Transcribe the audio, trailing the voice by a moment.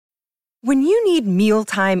When you need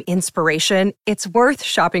mealtime inspiration, it's worth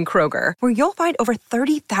shopping Kroger, where you'll find over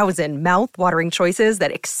 30,000 mouth-watering choices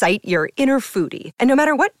that excite your inner foodie. And no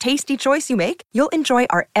matter what tasty choice you make, you'll enjoy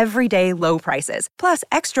our everyday low prices, plus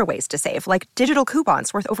extra ways to save, like digital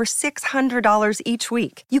coupons worth over $600 each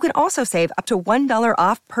week. You can also save up to $1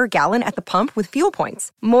 off per gallon at the pump with fuel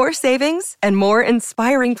points. More savings and more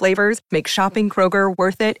inspiring flavors make shopping Kroger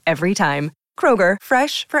worth it every time. Kroger,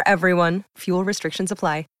 fresh for everyone. Fuel restrictions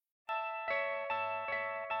apply.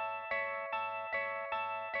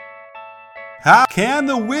 How can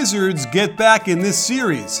the Wizards get back in this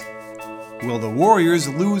series? Will the Warriors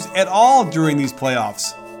lose at all during these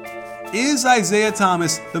playoffs? Is Isaiah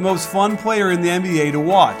Thomas the most fun player in the NBA to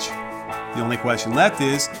watch? The only question left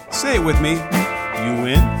is, say it with me, you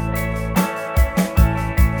win.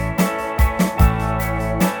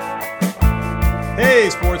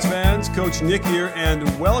 Hey sports fans, Coach Nick here,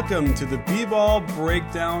 and welcome to the B-Ball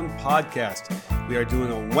Breakdown Podcast. We are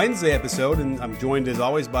doing a Wednesday episode, and I'm joined as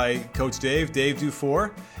always by Coach Dave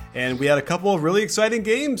Dufour. And we had a couple of really exciting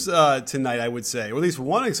games tonight, I would say, or at least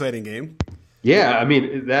one exciting game. Yeah, I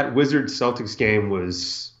mean, that Wizards-Celtics game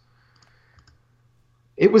was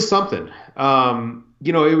something.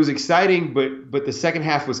 It was exciting, but the second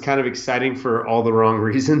half was kind of exciting for all the wrong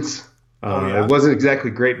reasons. It wasn't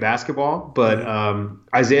exactly great basketball, but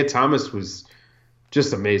Isaiah Thomas was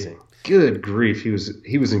just amazing. Good grief, he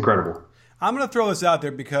was incredible. I'm going to throw this out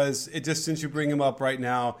there because since you bring him up right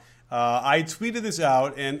now, I tweeted this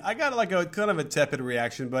out and I got like a kind of a tepid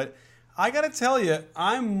reaction, but I got to tell you,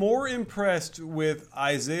 I'm more impressed with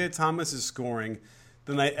Isaiah Thomas's scoring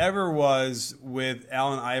than I ever was with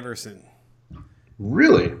Allen Iverson.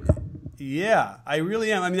 Really? Yeah, I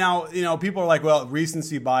really am. I mean, now, people are like, well,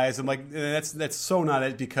 recency bias. I'm like, that's so not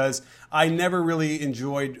it, because I never really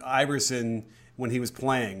enjoyed Iverson when he was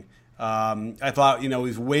playing. I thought, he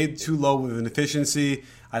was way too low with an efficiency.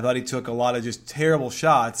 I thought he took a lot of just terrible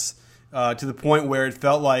shots to the point where it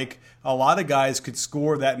felt like a lot of guys could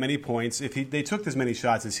score that many points if they took as many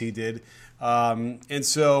shots as he did. And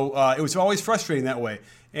so it was always frustrating that way.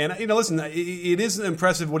 And, listen, it is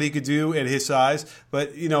impressive what he could do at his size,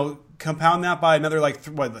 but, compound that by another,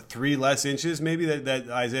 3 less inches maybe that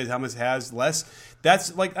Isaiah Thomas has less.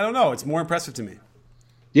 That's I don't know. It's more impressive to me.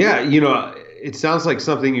 Yeah, it sounds like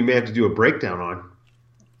something you may have to do a breakdown on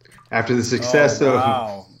after the success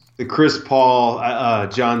of the Chris Paul,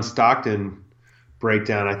 John Stockton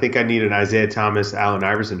breakdown. I think I need an Isaiah Thomas, Allen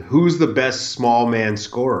Iverson. Who's the best small man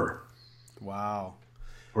scorer? Wow.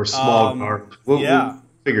 Or small guard. We'll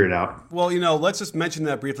figure it out. Well, let's just mention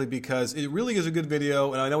that briefly because it really is a good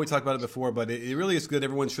video, and I know we talked about it before, but it really is good.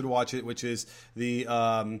 Everyone should watch it, which is the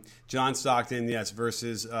John Stockton,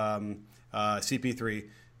 versus CP3.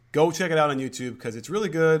 Go check it out on YouTube because it's really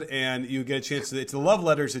good, and you get a chance to. It's the love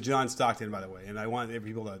letters to John Stockton, by the way, and I want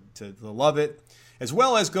people to love it, as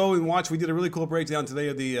well as go and watch. We did a really cool breakdown today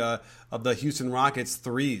of the Houston Rockets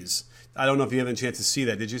threes. I don't know if you had a chance to see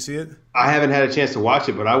that. Did you see it? I haven't had a chance to watch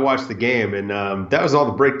it, but I watched the game, and that was all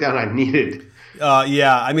the breakdown I needed.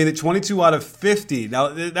 I mean, 22 out of 50. Now,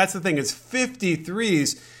 that's the thing. It's 50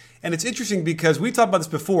 threes, and it's interesting because we talked about this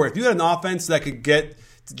before. If you had an offense that could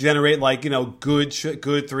generate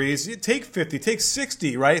good threes, you take 50, take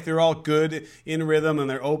 60, right? If they're all good in rhythm and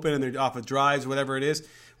they're open and they're off of drives, whatever it is.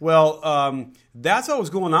 Well, that's what was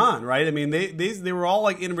going on, right? I mean, they were all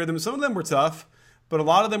in rhythm. Some of them were tough, but a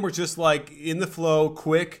lot of them were just in the flow,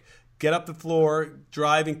 quick, get up the floor,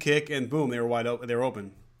 drive and kick, and boom, they were wide open. They were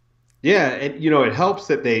open. Yeah, and it helps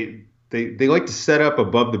that they like to set up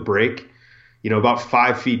above the break, about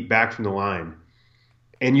 5 feet back from the line.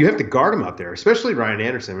 And you have to guard him out there, especially Ryan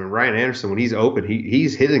Anderson. I mean, Ryan Anderson, when he's open,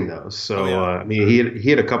 he's hitting those. So, he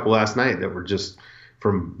had a couple last night that were just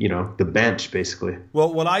from, the bench, basically.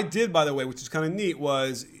 Well, what I did, by the way, which is kind of neat,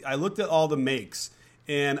 was I looked at all the makes,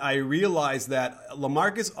 and I realized that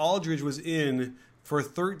LaMarcus Aldridge was in for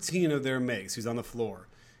 13 of their makes. He's on the floor.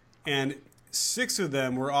 And 6 of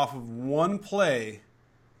them were off of one play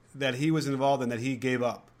that he was involved in that he gave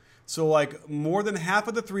up. So, more than half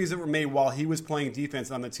of the threes that were made while he was playing defense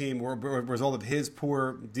on the team were a result of his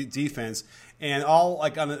poor defense, and all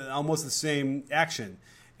on almost the same action.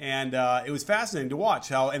 And it was fascinating to watch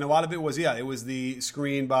and a lot of it was, it was the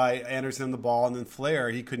screen by Anderson on the ball, and then Flair,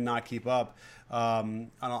 he could not keep up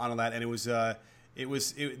on all that. And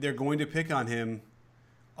they're going to pick on him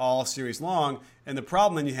all series long. And the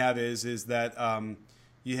problem then you have is that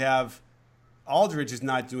you have Aldridge is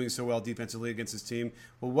not doing so well defensively against his team.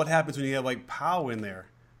 Well, what happens when you have Powell in there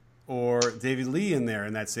or David Lee in there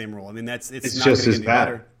in that same role? I mean, it's not just as bad.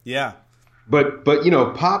 Better. Yeah. But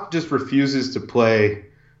Pop just refuses to play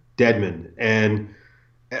Dedmon, and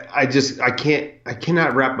I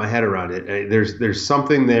cannot wrap my head around it. There's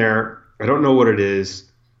something there. I don't know what it is.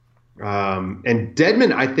 And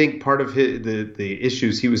Dedmon, I think part of the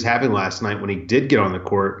issues he was having last night when he did get on the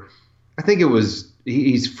court, I think it was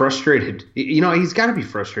he's frustrated. He's got to be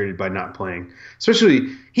frustrated by not playing.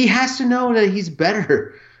 Especially, he has to know that he's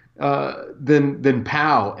better than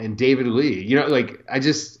Powell and David Lee.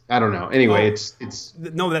 I don't know. Anyway, it's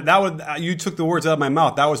no, that would you took the words out of my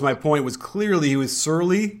mouth. That was my point. Was clearly he was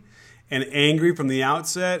surly and angry from the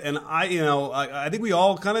outset. And I think we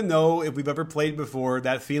all kind of know, if we've ever played before,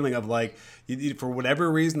 that feeling of like, for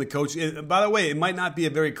whatever reason, the coach. By the way, it might not be a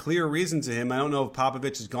very clear reason to him. I don't know if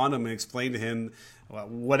Popovich has gone to him and explained to him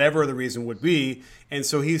whatever the reason would be. And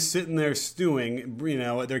so he's sitting there stewing.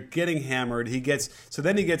 They're getting hammered. So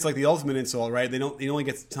then he gets like the ultimate insult, right? He only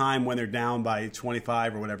gets time when they're down by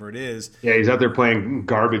 25 or whatever it is. Yeah, he's out there playing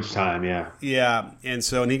garbage time. Yeah. Yeah, and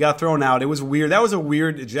he got thrown out. It was weird. That was a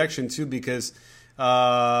weird ejection too, because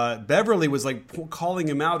Beverly was like calling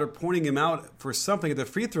him out or pointing him out for something at the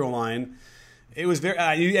free throw line. It was very,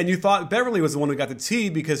 and you thought Beverly was the one who got the tee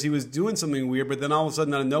because he was doing something weird, but then all of a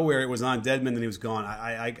sudden, out of nowhere, it was on Dedmon, and he was gone.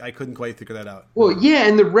 I couldn't quite figure that out. Well, yeah,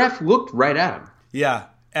 and the ref looked right at him. Yeah,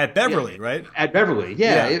 at Beverly, right? At Beverly,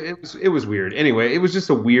 yeah. It was weird. Anyway, it was just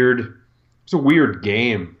a weird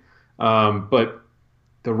game. But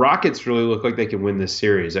the Rockets really look like they can win this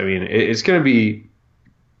series. I mean, it's going to be.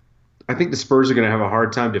 I think the Spurs are going to have a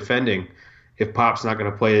hard time defending if Pop's not going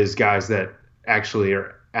to play his guys that actually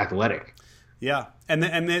are athletic. Yeah, and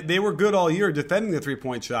they were good all year defending the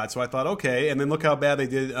 3-point shot. So I thought, okay, and then look how bad they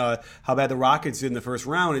did, how bad the Rockets did in the first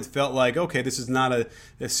round. It felt like, okay, this is not a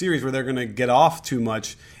series where they're going to get off too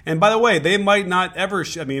much. And by the way, they might not ever.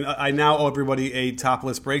 I now owe everybody a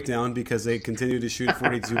topless breakdown because they continue to shoot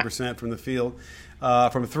 42% from the field,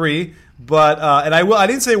 from three. But and I will. I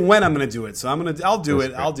didn't say when I'm going to do it, so I'll do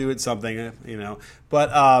it. I'll do it something,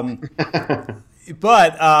 But.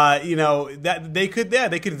 But that they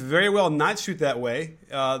could very well not shoot that way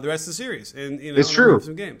the rest of the series, and it's true.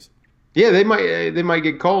 Some games. Yeah, they might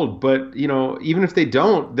get cold, but even if they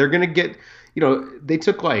don't, they're gonna get. They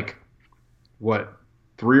took like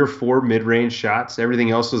 3 or 4 mid-range shots. Everything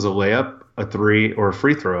else was a layup, a three, or a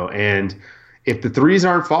free throw. And if the threes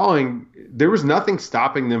aren't falling, there was nothing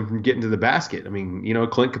stopping them from getting to the basket. I mean,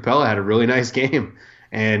 Clint Capella had a really nice game,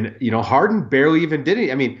 and Harden barely even did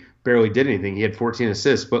it. Barely did anything. He had 14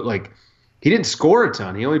 assists, but he didn't score a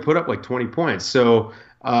ton. He only put up 20 points. So,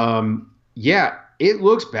 it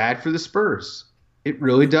looks bad for the Spurs. It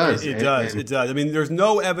really does. It does. I mean, there's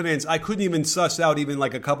no evidence. I couldn't even suss out even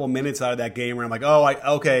a couple minutes out of that game where I'm like,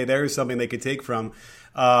 okay, there's something they could take from.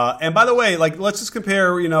 And by the way, let's just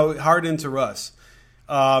compare, Harden to Russ.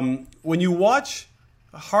 When you watch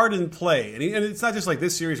Harden play, and it's not just like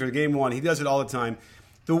this series or game one, he does it all the time.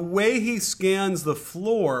 The way he scans the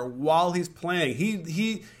floor while he's playing,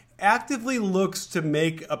 he actively looks to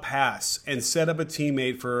make a pass and set up a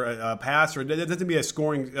teammate for a pass, or it doesn't be a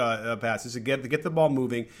scoring pass. It's to get the ball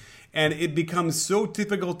moving, and it becomes so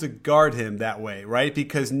difficult to guard him that way, right?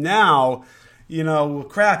 Because now, he's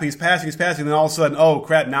passing, and then all of a sudden, oh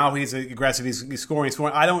crap, now he's aggressive, he's scoring.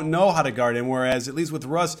 I don't know how to guard him. Whereas at least with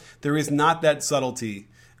Russ, there is not that subtlety.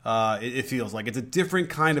 It feels like it's a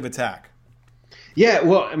different kind of attack. Yeah,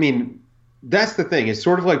 well, that's the thing. It's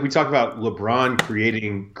sort of like we talk about LeBron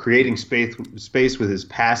creating space with his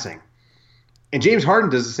passing. And James Harden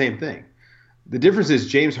does the same thing. The difference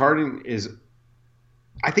is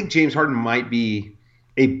I think James Harden might be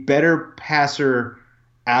a better passer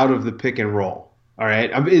out of the pick and roll. All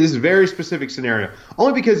right? This is a very specific scenario.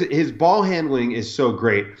 Only because his ball handling is so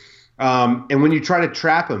great. And when you try to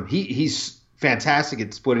trap him, he's fantastic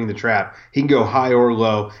at splitting the trap. He can go high or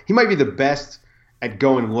low. He might be the best at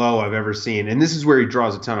going low I've ever seen. And this is where he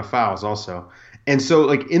draws a ton of fouls also. And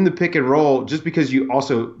so in the pick and roll, just because you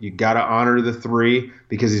got to honor the three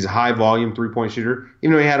because he's a high volume 3-point shooter,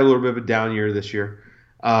 even though he had a little bit of a down year this year,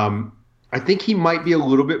 I think he might be a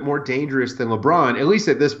little bit more dangerous than LeBron, at least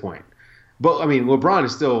at this point. But LeBron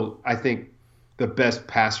is still, I think, the best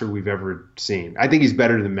passer we've ever seen. I think he's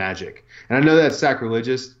better than Magic. And I know that's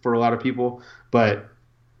sacrilegious for a lot of people, but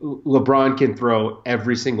LeBron can throw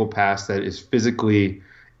every single pass that is physically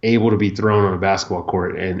able to be thrown on a basketball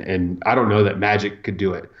court, and I don't know that Magic could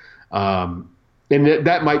do it. And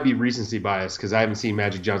that might be recency bias because I haven't seen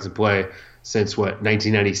Magic Johnson play since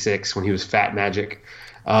 1996 when he was Fat Magic.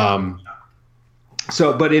 But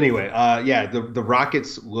anyway, the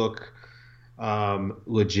Rockets look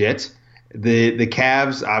legit. The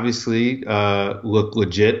Cavs obviously look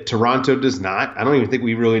legit. Toronto does not. I don't even think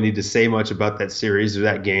we really need to say much about that series or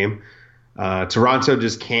that game. Toronto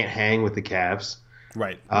just can't hang with the Cavs.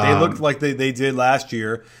 Right. They looked like they did last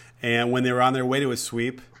year, and when they were on their way to a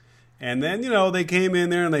sweep. And then, they came in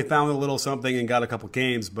there and they found a little something and got a couple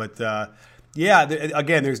games. But,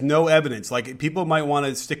 again, there's no evidence. Like, people might want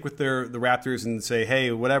to stick with the Raptors and say,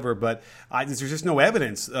 hey, whatever. But there's just no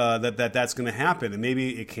evidence that's going to happen. And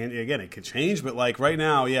maybe it could change. But, like, right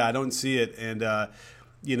now, I don't see it. And,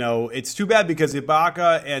 it's too bad because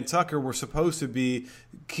Ibaka and Tucker were supposed to be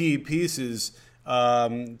key pieces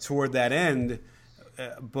toward that end.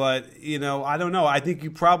 But, I don't know. I think you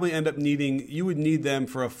probably end up you would need them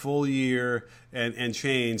for a full year and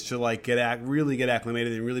change to like really get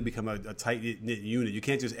acclimated and really become a tight-knit unit. You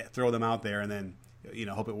can't just throw them out there and then,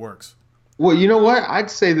 hope it works. Well, you know what? I'd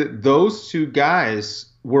say that those two guys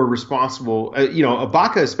were responsible,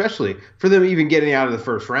 Ibaka especially, for them even getting out of the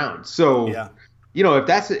first round. So, if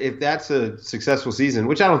that's a successful season,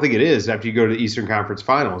 which I don't think it is after you go to the Eastern Conference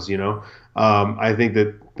Finals, I think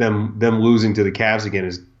that them losing to the Cavs again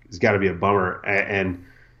has got to be a bummer, and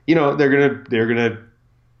they're gonna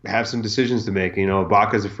have some decisions to make.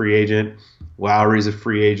 Ibaka's a free agent, Lowry's a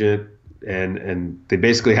free agent, and they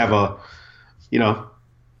basically have a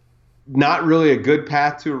not really a good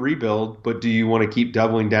path to a rebuild. But do you want to keep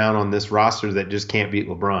doubling down on this roster that just can't beat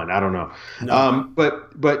LeBron? I don't know. No.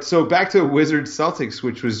 But so back to Wizards Celtics,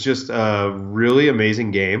 which was just a really amazing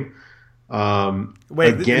game. We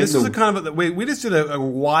just did a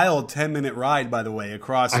wild 10-minute ride, by the way,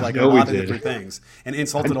 across like a lot of different things, and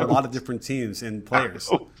insulted a lot of different teams and players.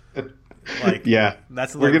 We're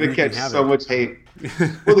gonna catch so much hate.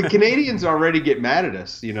 Well, the Canadians already get mad at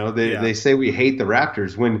us. They say we hate the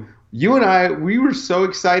Raptors when you and we were so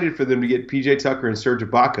excited for them to get PJ Tucker and Serge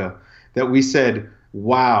Ibaka that we said,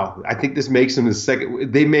 "Wow, I think this makes them the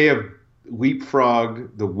second." They may have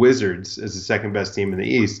leapfrogged the Wizards as the second best team in the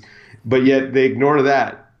East. But yet they ignore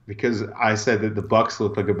that because I said that the Bucks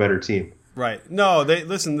look like a better team. Right. No, they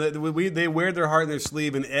wear their heart in their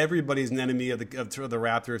sleeve, and everybody's an enemy of the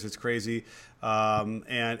Raptors. It's crazy,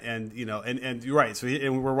 and you're right. So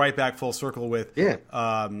and we're right back full circle with with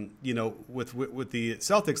the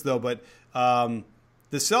Celtics though. But the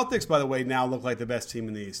Celtics, by the way, now look like the best team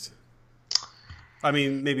in the East. I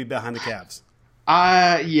mean, maybe behind the Cavs.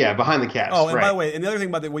 Behind the Cavs. Oh, and right. by the way, another thing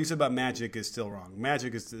about what you said about Magic is still wrong.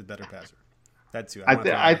 Magic is the better passer. That too.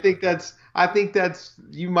 I think that's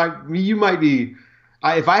you might be.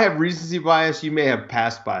 If I have recency bias, you may have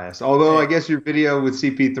past bias. Although I guess your video with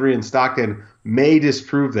CP3 and Stockton may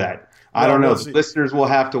disprove that. I don't know. The listeners will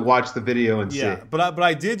have to watch the video and see. Yeah, but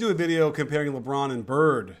I did do a video comparing LeBron and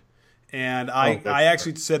Bird, and I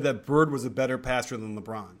actually said that Bird was a better passer than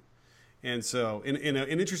LeBron. And so, in an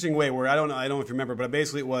interesting way, where I don't know if you remember, but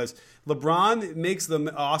basically it was LeBron makes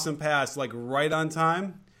the awesome pass like right on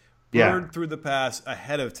time. Bird threw the pass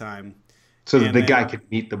ahead of time, so that the guy could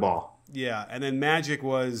meet the ball. Yeah, and then Magic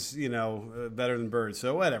was better than Bird.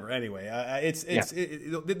 So whatever. Anyway,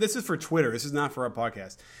 this is for Twitter. This is not for our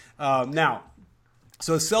podcast. Now,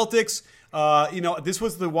 so Celtics. This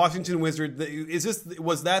was the Washington Wizards.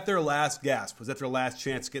 Was that their last gasp? Was that their last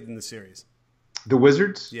chance to get in the series? The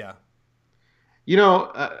Wizards? Yeah. It's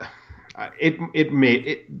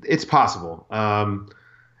possible.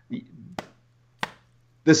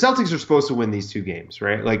 The Celtics are supposed to win these two games,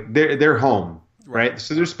 right? Like they're home, right?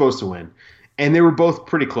 So they're supposed to win, and they were both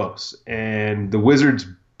pretty close. And the Wizards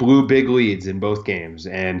blew big leads in both games.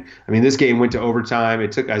 And I mean, this game went to overtime.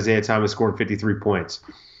 It took Isaiah Thomas scoring 53 points.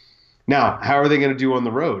 Now, how are they going to do on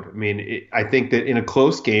the road? I mean, I think that in a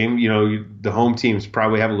close game, the home teams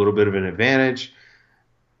probably have a little bit of an advantage.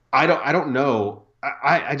 I don't know.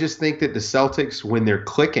 I just think that the Celtics, when they're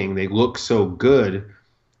clicking, they look so good.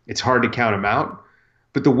 It's hard to count them out.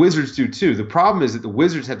 But the Wizards do too. The problem is that the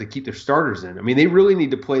Wizards have to keep their starters in. I mean, they really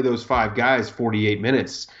need to play those five guys 48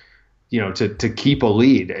 minutes, to keep a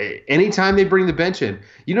lead. Anytime they bring the bench in,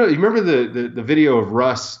 you remember the video of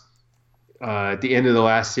Russ at the end of the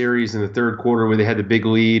last series in the third quarter where they had the big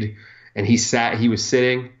lead and he was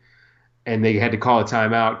sitting. And they had to call a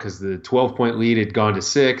timeout because the 12-point lead had gone to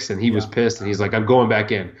 6, and he was pissed, and he's like, I'm going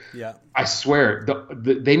back in. Yeah. I swear,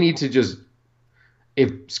 they need to just –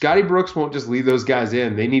 if Scotty Brooks won't just leave those guys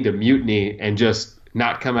in, they need to mutiny and just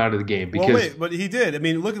not come out of the game. Because but he did. I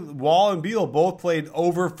mean, look at Wall and Beal both played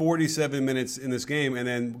over 47 minutes in this game, and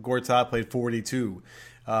then Gortat played 42.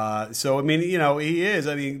 So, I mean, he is.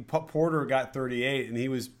 I mean, Porter got 38, and he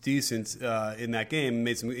was decent in that game and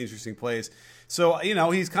made some interesting plays. So,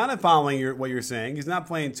 he's kind of following what you're saying. He's not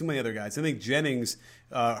playing too many other guys. I think Jennings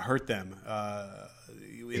hurt them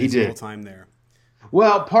in his whole time there.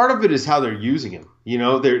 Well, part of it is how they're using him. You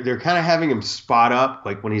know, they're kind of having him spot up.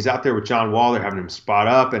 Like when he's out there with John Wall, they're having him spot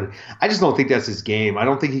up, and I just don't think that's his game. I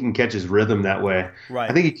don't think he can catch his rhythm that way. Right.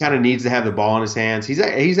 I think he kind of needs to have the ball in his hands. He's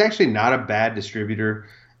actually not a bad distributor.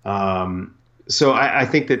 So I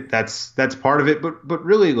think that's part of it. But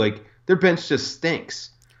really, like their bench just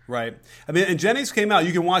stinks. Right. I mean, and Jennings came out.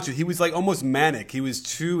 You can watch it. He was like almost manic. He was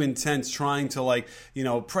too intense, trying to like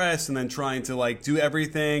press and then trying to like do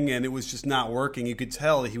everything, and it was just not working. You could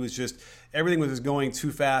tell he was just everything was just going too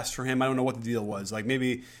fast for him. I don't know what the deal was. Like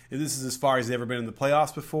maybe this is as far as he's ever been in the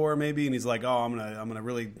playoffs before, maybe, and he's like, oh, I'm gonna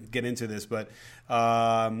really get into this. But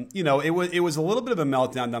it was a little bit of a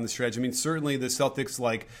meltdown down the stretch. I mean, certainly the Celtics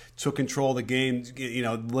like took control of the game,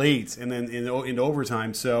 late and then into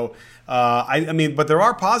overtime. So I mean, but there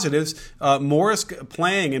are positives. Morris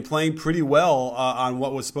playing pretty well on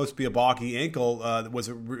what was supposed to be a balky ankle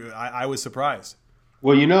I was surprised.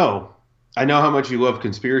 Well, I know how much you love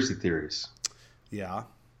conspiracy theories. Yeah.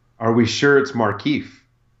 Are we sure it's Markieff?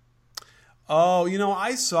 Oh,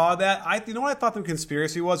 I saw that. What I thought the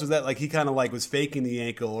conspiracy was that like he kind of like was faking the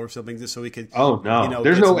ankle or something just so he could. Oh no,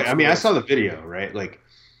 there's no way. I mean, I saw the video, right? Like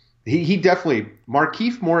he definitely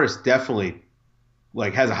Markieff Morris definitely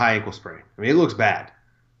like has a high ankle sprain. I mean, it looks bad.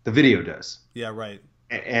 The video does. Yeah, right.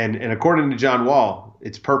 And according to John Wall,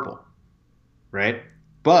 it's purple, right?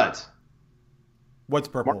 But what's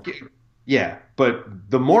purple? Yeah,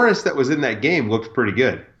 but the Morris that was in that game looked pretty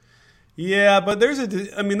good. Yeah, but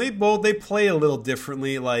they play a little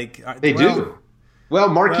differently. Like they do. Well,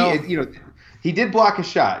 Markieff, he did block a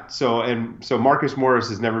shot. So Marcus Morris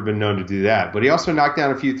has never been known to do that. But he also knocked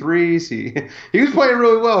down a few threes. He was playing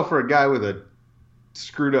really well for a guy with a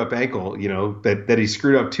screwed up ankle. That he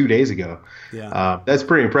screwed up 2 days ago. Yeah, that's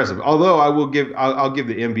pretty impressive. Although I'll give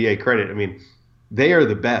the NBA credit. I mean, they are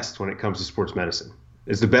the best when it comes to sports medicine.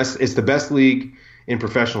 It's the best league in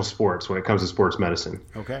professional sports when it comes to sports medicine.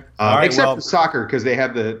 Okay. Except for soccer, because they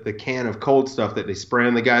have the can of cold stuff that they spray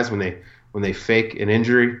on the guys when they fake an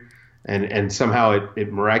injury, and somehow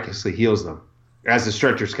it miraculously heals them as the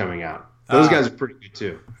stretcher's coming out. Those guys are pretty good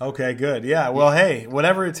too. Okay, good. Yeah. Well, hey,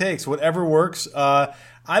 whatever it takes, whatever works. I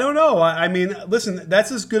don't know. I mean, listen,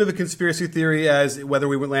 that's as good of a conspiracy theory as whether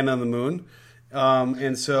we would land on the moon.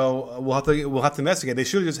 And so we'll have to investigate. They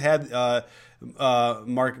should have just had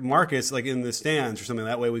Marcus like in the stands or something.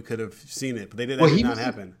 That way we could have seen it, but that did not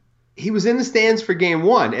happen. He was in the stands for game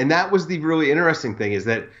 1, and that was the really interesting thing is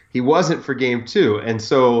that he wasn't for game 2. And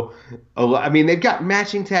so, I mean, they've got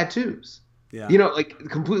matching tattoos. Yeah. Like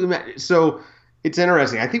completely so it's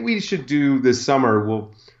interesting. I think we should do this summer.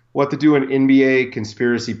 We'll have to do an NBA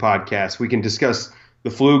conspiracy podcast. We can discuss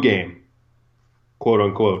the flu game, quote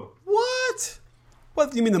unquote.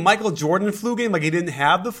 What? You mean the Michael Jordan flu game? Like he didn't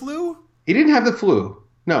have the flu? He didn't have the flu.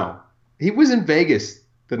 No. He was in Vegas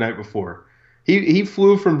the night before. He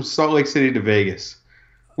flew from Salt Lake City to Vegas.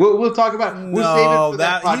 We'll talk about it. We'll save it for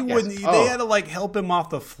that podcast. He wouldn't. They had to like help him off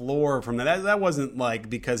the floor from that. That wasn't like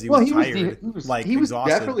because he was tired. He was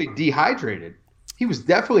exhausted. Definitely dehydrated. He was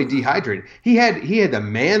definitely dehydrated. He had the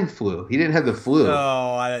man flu. He didn't have the flu.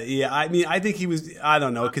 Oh, I mean, I think he was. I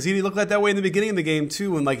don't know because he looked like that way in the beginning of the game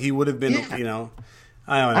too, and like he would have been. Yeah.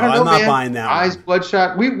 I don't know. I'm not buying that. Eyes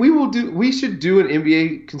bloodshot. We should do an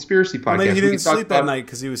NBA conspiracy podcast. Maybe he didn't sleep that night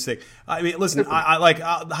because he was sick. I mean, listen. How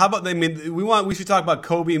about? I mean, we should talk about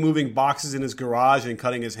Kobe moving boxes in his garage and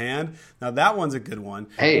cutting his hand. Now that one's a good one.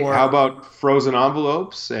 Hey, how about frozen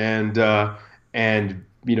envelopes and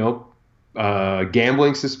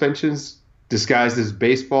gambling suspensions disguised as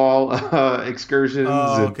baseball excursions.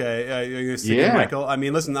 Oh, okay. You're going to stick it, Michael? I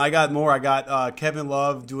mean, listen, I got more. I got Kevin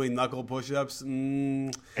Love doing knuckle push-ups.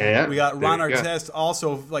 Yeah, we got Ron Artest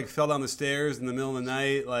also like fell down the stairs in the middle of the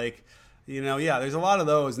night. Like, there's a lot of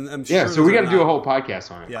those. And I'm sure so we got to do a whole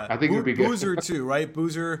podcast on it. Yeah, I think it would be good. Boozer too, right?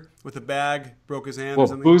 Boozer with the bag broke his hand. Well, or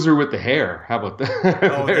something. Boozer with the hair. How about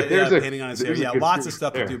that? Painting on his hair. Yeah, lots of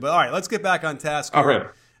stuff to do. But all right, let's get back on task. All right.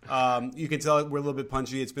 You can tell we're a little bit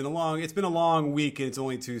punchy. It's been a long week, and it's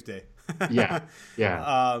only Tuesday. Yeah.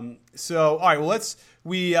 So all right, well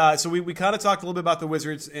we kind of talked a little bit about the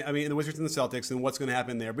Wizards. I mean, the Wizards and the Celtics and what's going to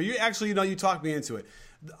happen there. But you actually, you talked me into it.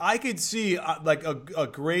 I could see like a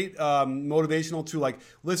great motivational tool. Like,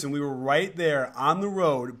 listen, we were right there on the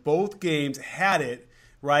road. Both games had it.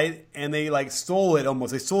 Right, and they like stole it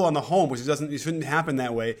almost. They stole it on the home, which it shouldn't happen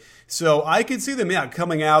that way. So I could see them,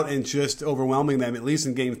 coming out and just overwhelming them at least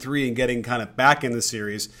in Game 3 and getting kind of back in the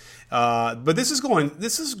series. But this is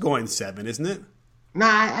going 7, isn't it? Nah,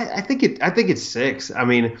 I think it's 6. I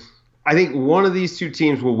mean, I think one of these two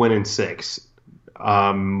teams will win in 6.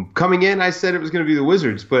 Coming in, I said it was going to be the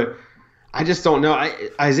Wizards, but I just don't know.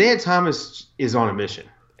 Isaiah Thomas is on a mission.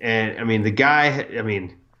 And, I mean, the guy,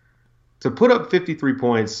 to put up 53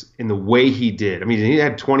 points in the way he did, I mean, he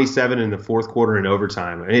had 27 in the fourth quarter in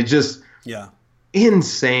overtime. And it just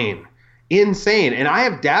insane. Insane. And I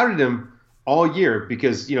have doubted him all year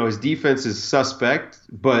because, his defense is suspect.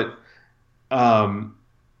 But I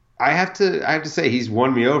have to say he's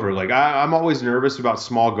won me over. Like, I'm always nervous about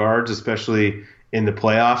small guards, especially in the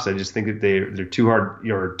playoffs. I just think that they're too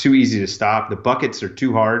hard, too easy to stop. The buckets are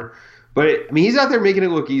too hard. But he's out there making it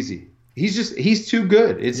look easy. He's too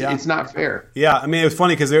good. It's not fair. Yeah, I mean, it was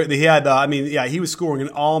funny because he had, he was scoring in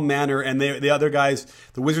all manner, and the other guys,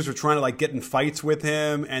 the Wizards were trying to like get in fights with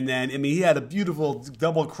him, and then he had a beautiful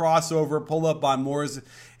double crossover pull up on Morris,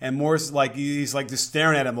 and Morris he's just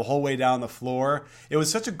staring at him the whole way down the floor. It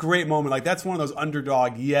was such a great moment. Like that's one of those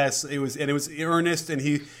underdog. Yes, it was earnest, and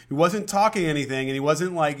he wasn't talking anything, and he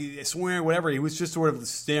wasn't like swearing whatever. He was just sort of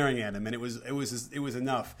staring at him, and it was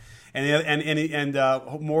enough. And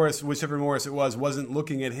Morris, whichever Morris it was, wasn't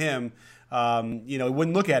looking at him. He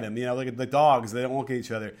wouldn't look at him. Like at the dogs, they don't look at each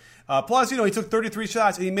other. Plus, he took 33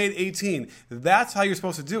 shots and he made 18. That's how you're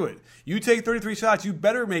supposed to do it. You take 33 shots, you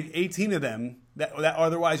better make 18 of them. That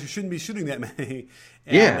otherwise you shouldn't be shooting that many.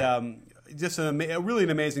 And, just really an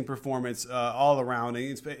amazing performance all around,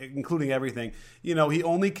 including everything. He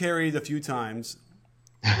only carried a few times.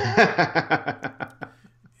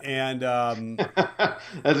 And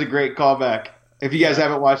that's a great callback. If you guys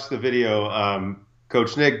haven't watched the video,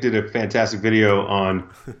 Coach Nick did a fantastic video on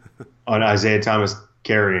Isaiah Thomas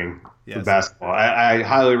carrying the basketball. I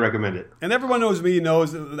highly recommend it. And everyone knows me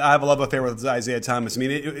knows I have a love affair with Isaiah Thomas. I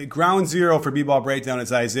mean, ground zero for B-Ball Breakdown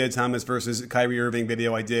is Isaiah Thomas versus Kyrie Irving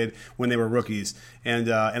video I did when they were rookies. And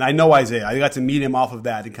I know Isaiah. I got to meet him off of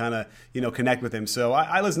that and kind of connect with him. So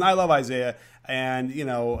I love Isaiah, and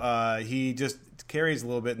he just carries a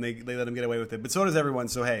little bit, and they let him get away with it. But so does everyone.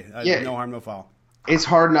 So hey, no harm, no foul. It's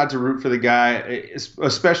hard not to root for the guy,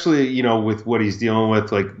 especially with what he's dealing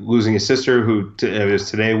with, like losing his sister, who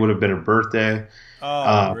today would have been her birthday.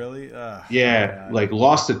 Oh, really? Like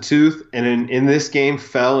lost a tooth, and in this game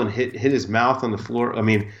fell and hit his mouth on the floor. I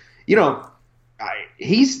mean, he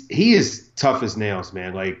is tough as nails,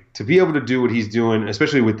 man. Like to be able to do what he's doing,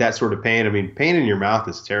 especially with that sort of pain. I mean, pain in your mouth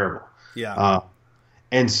is terrible. Yeah.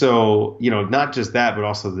 And so, not just that, but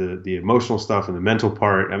also the emotional stuff and the mental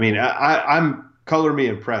part. I mean, I'm color me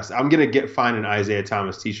impressed. I'm gonna find an Isaiah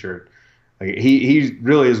Thomas T-shirt. Like he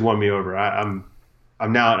really has won me over. I'm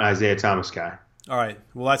now an Isaiah Thomas guy. All right.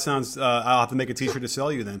 Well, that sounds. I'll have to make a T-shirt to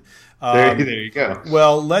sell you then. There you go.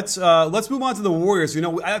 Well, let's move on to the Warriors.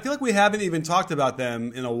 I feel like we haven't even talked about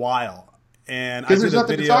them in a while, and because there's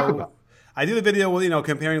nothing to talk about. I did a video with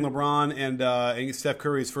comparing LeBron and Steph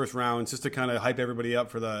Curry's first round just to kind of hype everybody up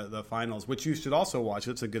for the finals, which you should also watch.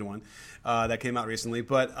 It's a good one that came out recently.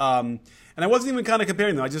 But and I wasn't even kind of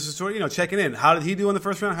comparing them. I just was sort of checking in. How did he do in the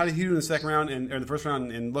first round? How did he do in the second round or in the first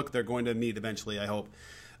round? And look, they're going to meet eventually, I hope.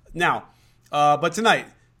 Now, but tonight,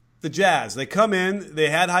 the Jazz, they come in. They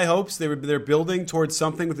had high hopes. They're building towards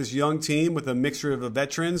something with this young team with a mixture of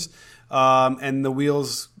veterans, and the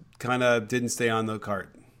wheels kind of didn't stay on the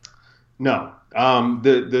cart. No.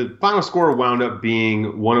 The final score wound up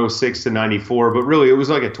being 106-94, but really it was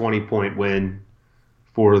like a 20-point win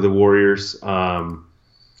for the Warriors.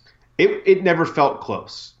 It never felt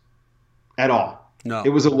close at all. No. It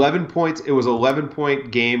was 11 points. It was an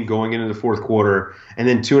 11-point game going into the fourth quarter, and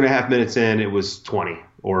then 2.5 minutes in, it was 20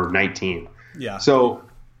 or 19. Yeah. So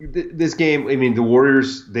this game, I mean, the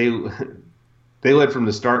Warriors, they led from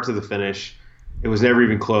the start to the finish. It was never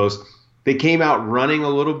even close. They came out running a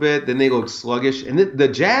little bit, then they looked sluggish. And the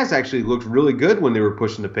Jazz actually looked really good when they were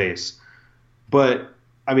pushing the pace. But,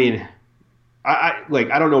 I mean, I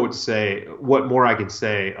don't know what to say, what more I can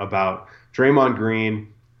say about Draymond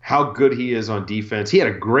Green, how good he is on defense. He had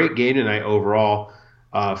a great game tonight overall.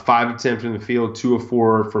 5 attempts in the field, 2 of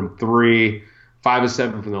 4 from 3, 5 of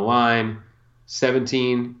 7 from the line,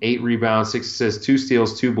 17, 8 rebounds, 6 assists, 2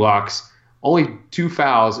 steals, 2 blocks, only 2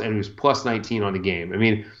 fouls, and he was plus 19 on the game. I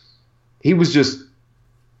mean, he was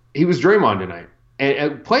Draymond tonight.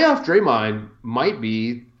 And playoff Draymond might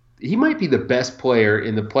be the best player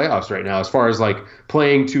in the playoffs right now as far as like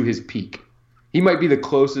playing to his peak. He might be the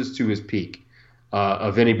closest to his peak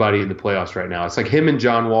of anybody in the playoffs right now. It's like him and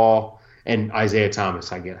John Wall and Isaiah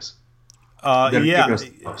Thomas, I guess. Yeah,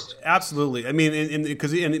 absolutely. I mean,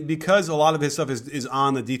 because a lot of his stuff is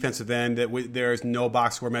on the defensive end. There's no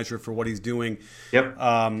box score measure for what he's doing. Yep.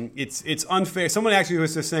 It's unfair. Someone actually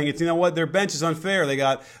was just saying, you know what, their bench is unfair. They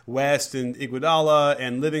got West and Iguodala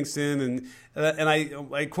and Livingston, and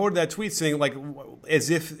I quoted that tweet saying like as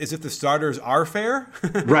if the starters are fair.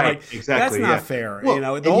 Right. Like, exactly. That's not fair.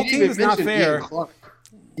 Well, the whole team is not fair.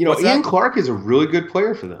 Ian Clark is a really good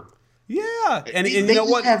player for them. Yeah, and you know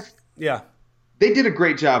what? Yeah. They did a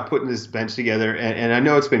great job putting this bench together, and I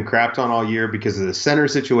know it's been crapped on all year because of the center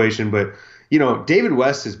situation, but, David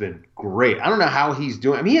West has been great. I don't know how he's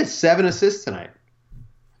doing. I mean, he had 7 assists tonight.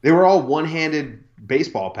 They were all one-handed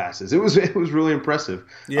baseball passes. It was really impressive.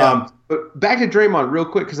 Yeah. But back to Draymond real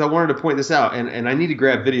quick because I wanted to point this out, and I need to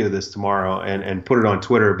grab video of this tomorrow and put it on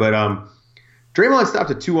Twitter. But Draymond stopped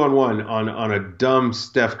a 2-on-1 on a dumb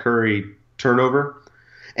Steph Curry turnover.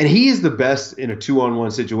 And he is the best in a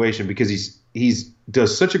 2-on-1 situation because he's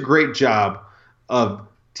does such a great job of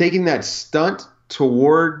taking that stunt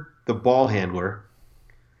toward the ball handler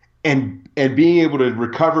and being able to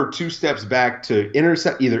recover 2 steps back to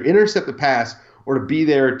intercept the pass or to be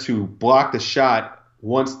there to block the shot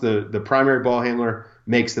once the primary ball handler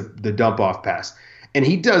makes the dump off pass. And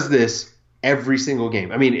he does this every single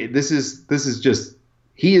game. I mean, this is just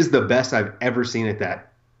he is the best I've ever seen at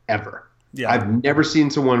that ever. Yeah. I've never seen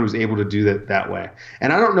someone who's able to do that way.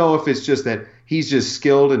 And I don't know if it's just that he's just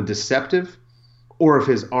skilled and deceptive or if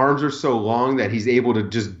his arms are so long that he's able to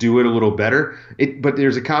just do it a little better. But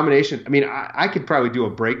there's a combination. I mean, I could probably do a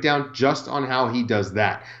breakdown just on how he does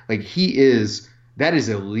that. Like that is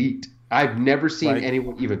elite. I've never seen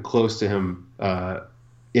anyone even close to him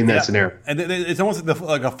in that scenario. And it's almost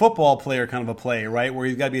like a football player kind of a play, right, where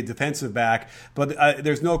you've got to be a defensive back. But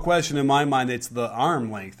there's no question in my mind it's the arm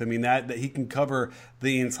length. I mean, that he can cover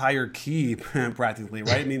the entire key practically,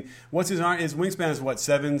 right? I mean, what's his arm? His wingspan is what,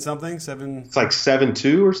 7-something? 7? It's like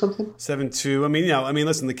 7'2" or something? 7'2". I mean,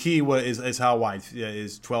 listen, the key is how wide? Yeah,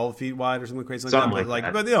 is 12 feet wide or something crazy like something that? Like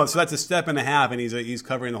that. But so that's a step and a half, and he's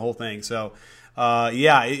covering the whole thing. So,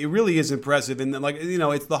 it really is impressive. And,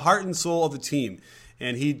 it's the heart and soul of the team.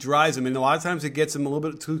 And he drives them, and a lot of times it gets him a little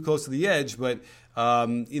bit too close to the edge. But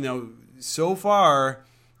so far,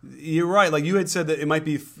 you're right. Like you had said that it might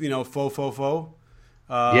be, faux.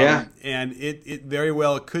 Yeah. And it very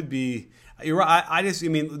well could be. You're right. I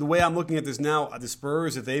mean, the way I'm looking at this now, the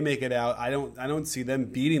Spurs, if they make it out, I don't see them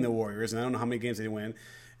beating the Warriors, and I don't know how many games they win.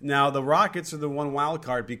 Now the Rockets are the one wild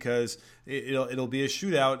card because it'll be a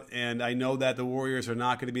shootout, and I know that the Warriors are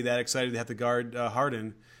not going to be that excited to have to guard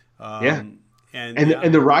Harden. Yeah.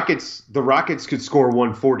 And the Rockets could score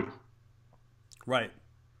 140. Right.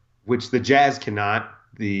 Which the Jazz cannot,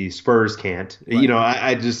 the Spurs can't. Right.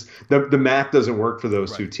 I just the math doesn't work for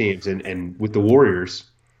those two teams, and with the Warriors,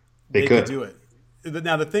 they could do it.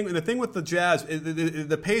 Now the thing with the Jazz,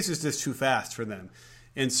 the pace is just too fast for them.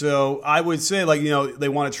 And so I would say, they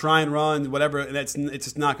want to try and run, whatever, and it's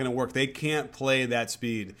just not going to work. They can't play that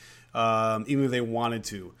speed, even if they wanted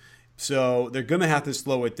to. So they're going to have to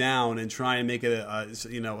slow it down and try and make it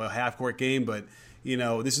a half-court game. But,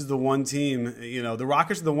 this is the one team, the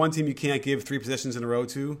Rockets are the one team you can't give 3 possessions in a row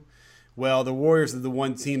to. Well, the Warriors are the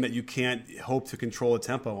one team that you can't hope to control a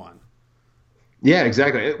tempo on. Yeah,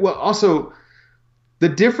 exactly. Well, also, the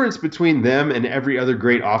difference between them and every other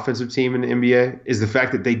great offensive team in the NBA is the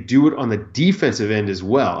fact that they do it on the defensive end as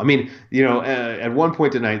well. I mean, at one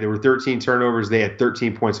point tonight, there were 13 turnovers. They had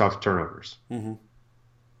 13 points off turnovers. Mm-hmm.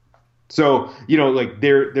 So,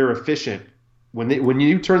 they're efficient. When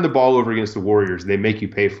you turn the ball over against the Warriors, they make you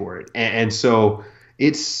pay for it. And so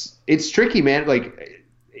it's tricky, man. Like,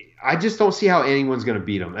 I just don't see how anyone's going to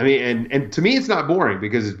beat them. I mean, and to me, it's not boring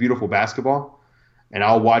because it's beautiful basketball. And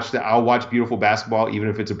I'll watch beautiful basketball even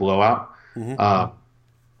if it's a blowout. Mm-hmm.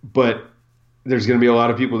 But there's going to be a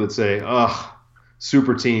lot of people that say,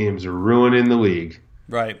 super teams are ruining the league.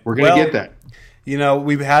 Right. We're going to get that.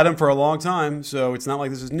 We've had them for a long time, so it's not like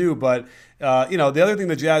this is new. But, the other thing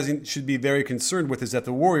the Jazz should be very concerned with is that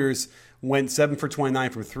the Warriors went 7 for 29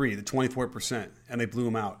 from 3, the 24%, and they blew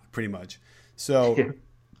them out pretty much. So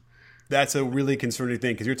that's a really concerning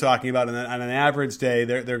thing because you're talking about on an average day,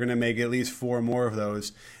 they're going to make at least 4 more of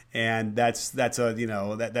those. And the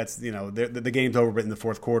game's over in the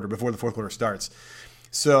fourth quarter, before the fourth quarter starts.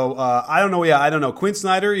 So I don't know. Yeah, I don't know. Quinn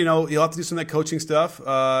Snyder, he'll have to do some of that coaching stuff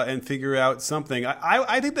and figure out something.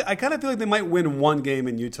 I think I kind of feel like they might win one game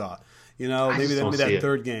in Utah. Maybe that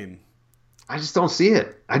third game. I just don't see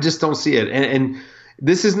it. And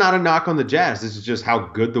this is not a knock on the Jazz. This is just how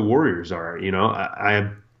good the Warriors are.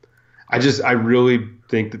 I really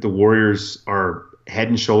think that the Warriors are head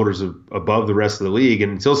and shoulders above the rest of the league.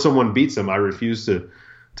 And until someone beats them, I refuse to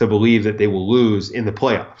believe that they will lose in the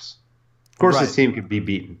playoffs. Of course, Right. this team could be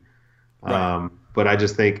beaten. Right. But I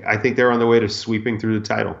think they're on the way to sweeping through the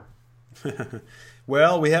title.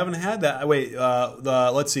 Well, we haven't had that. Wait,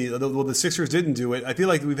 let's see. The Sixers didn't do it. I feel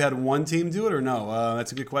like we've had one team do it, or no?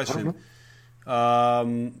 That's a good question.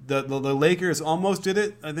 The Lakers almost did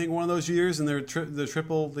it. I think one of those years, and the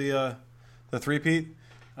three-peat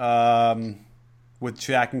with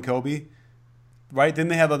Shaq and Kobe. Right? Didn't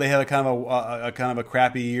they have a kind of a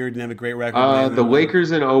crappy year? Didn't have a great record. The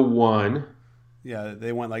Lakers in 01. Yeah,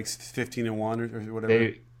 they went like 15-1 or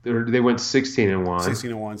whatever. They went 16-1.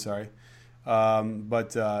 16-1, sorry.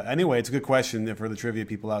 But anyway, it's a good question for the trivia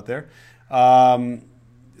people out there.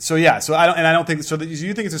 So I don't think so.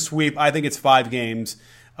 You think it's a sweep? I think it's 5 games,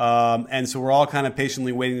 and so we're all kind of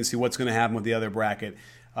patiently waiting to see what's going to happen with the other bracket.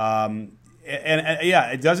 And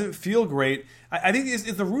it doesn't feel great. I think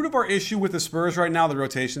is the root of our issue with the Spurs right now the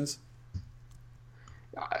rotations.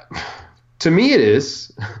 To me, it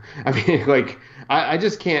is. I mean, like I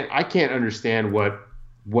just can't understand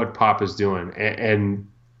what Pop is doing, and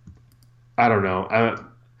I don't know. I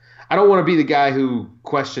don't want to be the guy who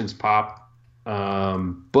questions Pop,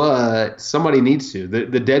 but somebody needs to. The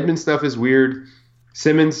Dedmon stuff is weird.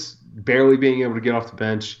 Simmons barely being able to get off the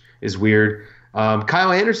bench is weird.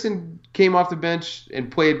 Kyle Anderson came off the bench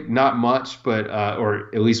and played not much, but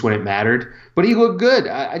or at least when it mattered. But he looked good.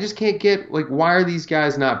 I just can't get, like, why are these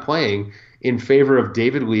guys not playing in favor of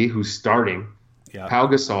David Lee, who's starting, Pau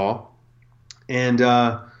Gasol, and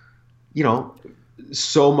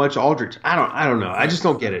so much Aldridge. I don't know. I just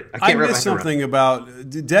don't get it. I missed something about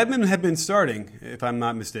Dedmon had been starting, if I'm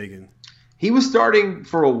not mistaken. He was starting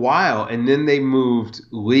for a while, and then they moved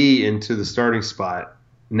Lee into the starting spot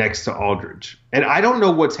next to Aldridge. And I don't know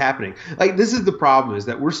what's happening. Like, this is the problem, is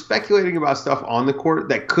that we're speculating about stuff on the court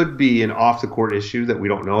that could be an off-the-court issue that we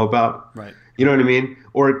don't know about. Right. You know what I mean?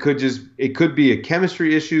 Or it could be a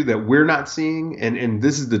chemistry issue that we're not seeing. And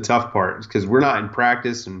this is the tough part, because we're not in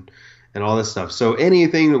practice and all this stuff. So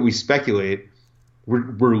anything that we speculate,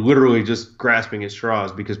 we're literally just grasping at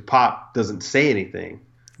straws because Pop doesn't say anything.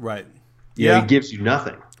 Right. He gives you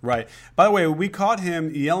nothing. Right. By the way, we caught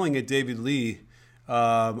him yelling at David Lee.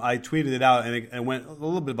 I tweeted it out, and it went a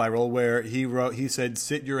little bit viral, where he said,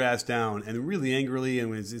 "Sit your ass down," and really angrily, and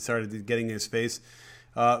when he started getting in his face.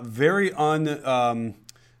 Very unpositive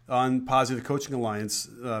coaching alliance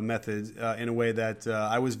method in a way that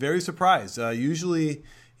I was very surprised. Usually,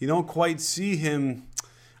 you don't quite see him.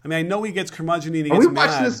 I mean, I know he gets curmudgeon and he gets mad.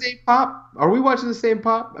 Watching the same Pop? Are we watching the same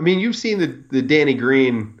Pop? I mean, you've seen the Danny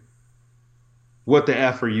Green. What the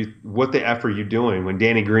F are you doing when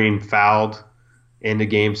Danny Green fouled in the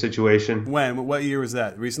game situation? When? What year was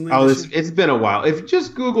that? Recently? Oh, it's been a while. If you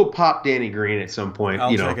just Google Pop Danny Green at some point,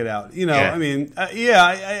 I'll check it out. I mean,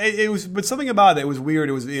 it was, but something about it was weird.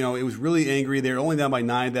 It was, it was really angry. They were only down by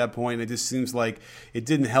 9 at that point. And it just seems like it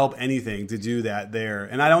didn't help anything to do that there.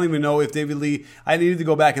 And I don't even know if David Lee. I needed to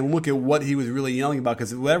go back and look at what he was really yelling about,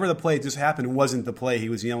 because whatever the play just happened wasn't the play he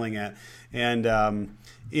was yelling at. And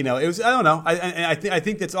it was, I don't know. I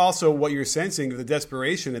think that's also what you're sensing, the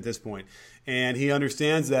desperation at this point. And he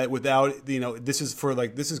understands that without, this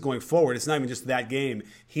is going forward. It's not even just that game.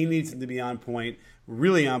 He needs to be on point,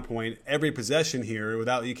 really on point, every possession here.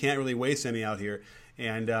 You can't really waste any out here.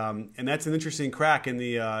 And that's an interesting crack in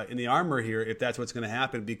the armor here, if that's what's going to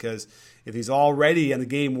happen. Because if he's already in the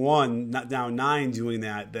game 1, not down 9, doing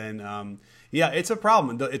that, then it's a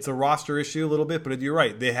problem. It's a roster issue a little bit, but you're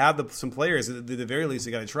right. They have some players. At the very least,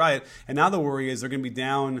 they got to try it. And now the worry is they're going to be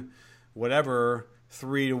down,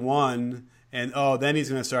 3-1, and then he's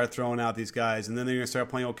going to start throwing out these guys, and then they're going to start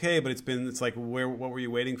playing okay. But it's like, what were you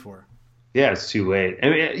waiting for? Yeah, it's too late. I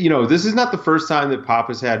mean, this is not the first time that Pop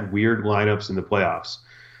has had weird lineups in the playoffs.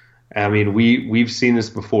 I mean, we've seen this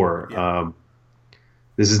before. Yeah.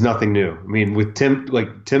 This is nothing new. I mean, with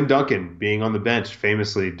Tim Duncan being on the bench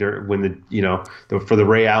famously when for the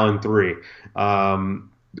Ray Allen 3,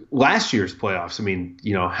 last year's playoffs. I mean,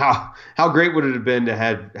 how great would it have been to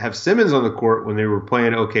have Simmons on the court when they were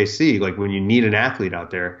playing OKC, like when you need an athlete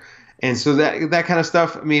out there, and so that kind of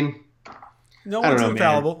stuff. I mean, no one's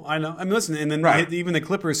infallible. I know. I mean, listen, and then even the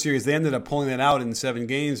Clippers series, they ended up pulling that out in 7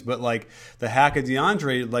 games, but like the hack of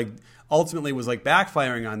DeAndre, ultimately was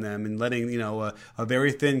backfiring on them and letting a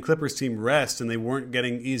very thin Clippers team rest, and they weren't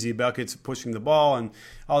getting easy buckets, pushing the ball, and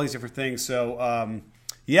all these different things. So I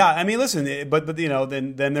mean, listen, but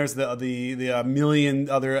then there's the million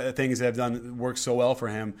other things that have worked so well for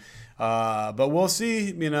him. But we'll see.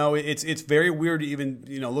 It's very weird to even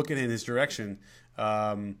look at in his direction.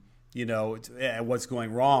 what's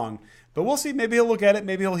going wrong. But we'll see. Maybe he'll look at it.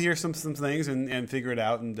 Maybe he'll hear some things and figure it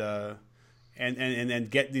out and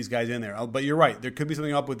get these guys in there. But you're right. There could be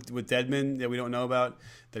something up with Dedmon that we don't know about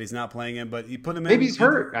that he's not playing in. But you put him in. Maybe he's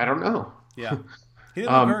hurt. I don't know. Yeah. He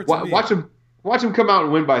didn't look hurt to me. Watch him come out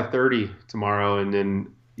and win by 30 tomorrow, and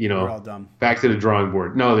then we're all dumb. Back to the drawing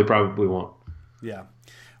board. No, they probably won't. Yeah.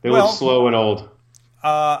 They look slow and old.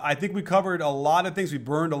 I think we covered a lot of things. We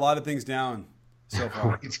burned a lot of things down so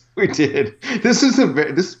far. We did.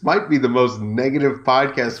 This might be the most negative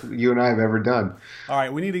podcast you and I have ever done. All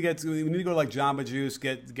right, we need to go to like Jamba Juice,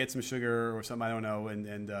 get some sugar or something, I don't know,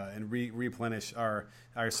 and replenish our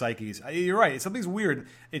psyches. You're right. Something's weird.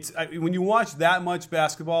 It's when you watch that much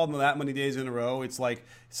basketball that many days in a row, it's like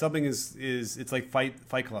something is it's like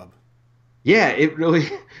Fight Club. Yeah, it really.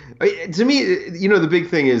 To me, the big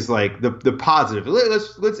thing is like the positive.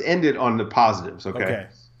 Let's end it on the positives, okay?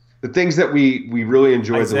 The things that we really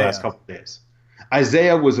enjoyed the last couple of days.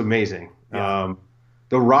 Isaiah was amazing. Yeah.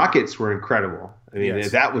 The Rockets were incredible. I mean,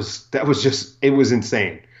 that was just, it was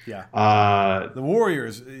insane. Yeah. The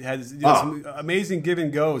Warriors had some amazing give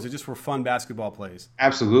and goes. They just were fun basketball plays.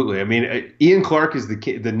 Absolutely. I mean, Ian Clark is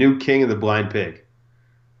the new king of the blind pig.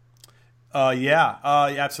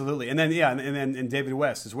 Absolutely. And then and David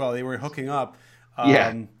West as well. They were hooking up.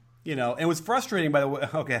 And it was frustrating, by the way.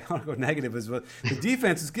 Okay, I don't want to go negative, but the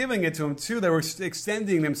defense is giving it to them too. They were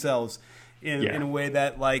extending themselves in a way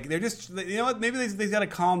that, like, they're just, maybe they got to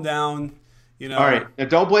calm down. All right, now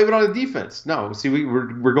don't blame it on the defense. No, see,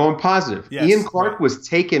 we're going positive. Yes, Ian Clark was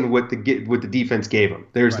taking what the defense gave him.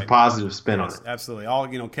 There's the positive spin on it. Absolutely, all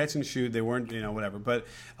catch and shoot. They weren't whatever, but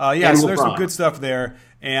so there's some good stuff there.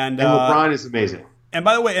 And LeBron is amazing. And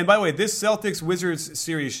by the way, this Celtics Wizards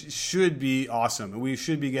series should be awesome. We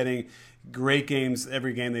should be getting great games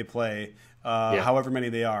every game they play, however many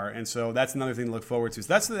they are. And so that's another thing to look forward to.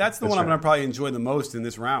 So that's the one I'm going to probably enjoy the most in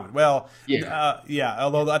this round. Well,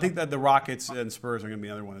 although I think that the Rockets and Spurs are going to be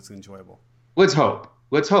another one that's enjoyable. Let's hope.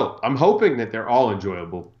 I'm hoping that they're all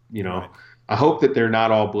enjoyable. Right. I hope that they're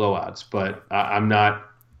not all blowouts, but I'm not.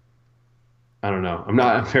 I don't know. I'm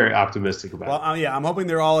not very optimistic about it. I'm hoping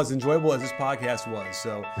they're all as enjoyable as this podcast was.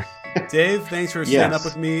 So, Dave, thanks for staying up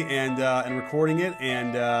with me and recording it.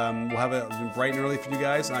 And we'll have it bright and early for you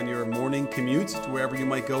guys on your morning commute to wherever you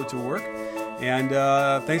might go to work. And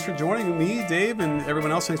thanks for joining me, Dave, and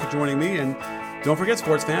everyone else. Thanks for joining me. And don't forget,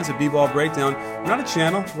 sports fans, at B-Ball Breakdown, we're not a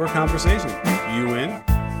channel. We're a conversation. You in?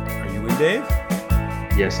 Are you in, Dave?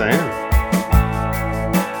 Yes, I am.